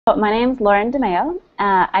Well, my name's Lauren DeMeo.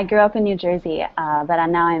 I grew up in New Jersey, but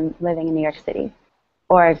now I'm living in New York City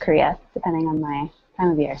or Korea, depending on my time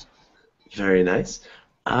of year. Very nice.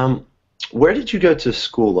 Um, where did you go to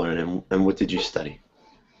school, Lauren, and what did you study?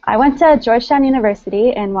 I went to Georgetown University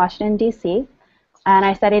in Washington, D.C., and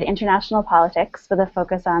I studied international politics with a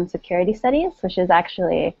focus on security studies, which is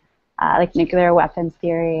actually like nuclear weapons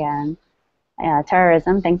theory and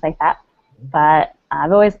terrorism, things like that. But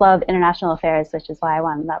I've always loved international affairs, which is why I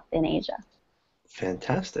wound up in Asia.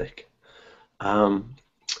 Fantastic. Um,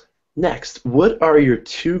 next, what are your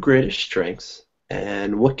two greatest strengths,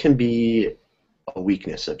 and what can be a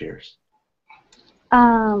weakness of yours?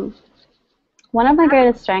 Um, One of my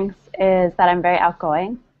greatest strengths is that I'm very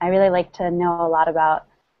outgoing. I really like to know a lot about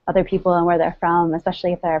other people and where they're from,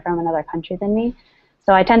 especially if they're from another country than me.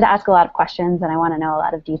 So I tend to ask a lot of questions and I want to know a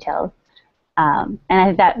lot of details. And I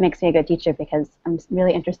think that makes me a good teacher because I'm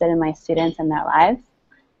really interested in my students and their lives.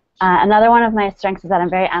 Another one of my strengths is that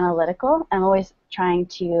I'm very analytical. I'm always trying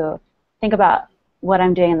to think about what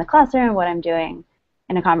I'm doing in the classroom, what I'm doing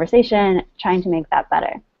in a conversation, trying to make that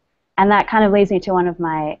better. And that kind of leads me to one of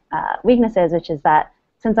my weaknesses, which is that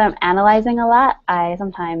since I'm analyzing a lot, I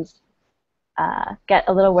sometimes get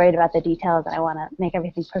a little worried about the details and I want to make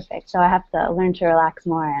everything perfect. So I have to learn to relax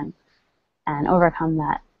more and overcome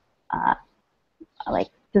that like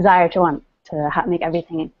desire to want to make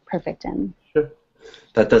everything perfect. And Sure.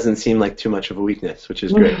 That doesn't seem like too much of a weakness, which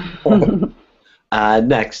is great.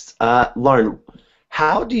 Next, Lauren,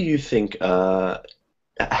 how do you think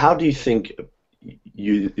how do you think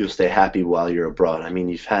you'll stay happy while you're abroad? I mean,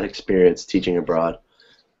 you've had experience teaching abroad,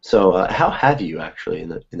 so how have you actually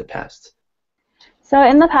in the past? So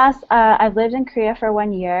in the past, I've lived in Korea for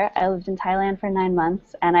 1 year. I lived in Thailand for 9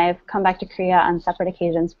 months, and I've come back to Korea on separate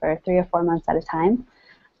occasions for 3 or 4 months at a time.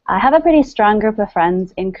 I have a pretty strong group of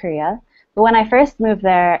friends in Korea, but when I first moved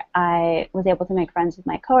there, I was able to make friends with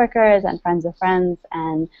my coworkers and friends of friends,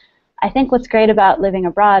 and I think what's great about living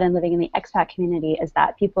abroad and living in the expat community is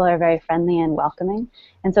that people are very friendly and welcoming,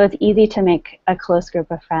 and so it's easy to make a close group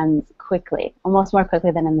of friends quickly, almost more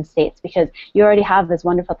quickly than in the States, because you already have this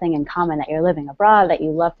wonderful thing in common that you're living abroad, that you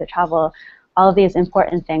love to travel, all of these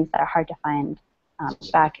important things that are hard to find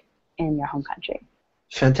back in your home country.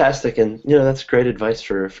 Fantastic, and that's great advice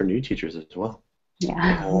for new teachers as well.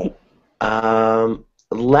 Yeah.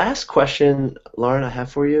 Last question, Lauren, I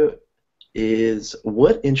have for you is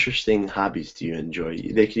what interesting hobbies do you enjoy?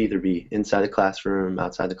 They could either be inside the classroom,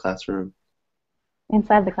 outside the classroom.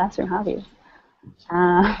 Inside the classroom hobbies.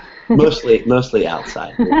 Uh, Mostly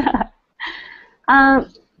outside. um,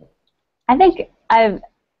 I think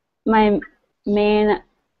my main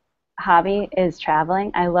hobby is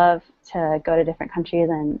traveling. I love to go to different countries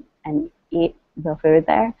and eat the food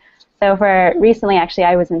there. So for recently, actually,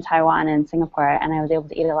 I was in Taiwan and Singapore, and I was able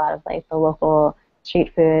to eat a lot of like the local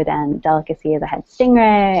street food and delicacies. I had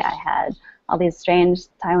stingray. I had all these strange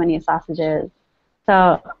Taiwanese sausages.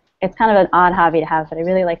 So it's kind of an odd hobby to have, but I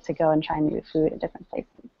really like to go and try new food at different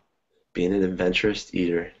places. Being an adventurous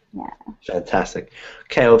eater. Yeah. Fantastic.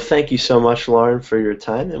 Okay, well, thank you so much, Lauren, for your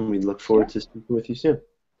time, and we look forward Sure. to speaking with you soon.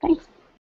 Thanks.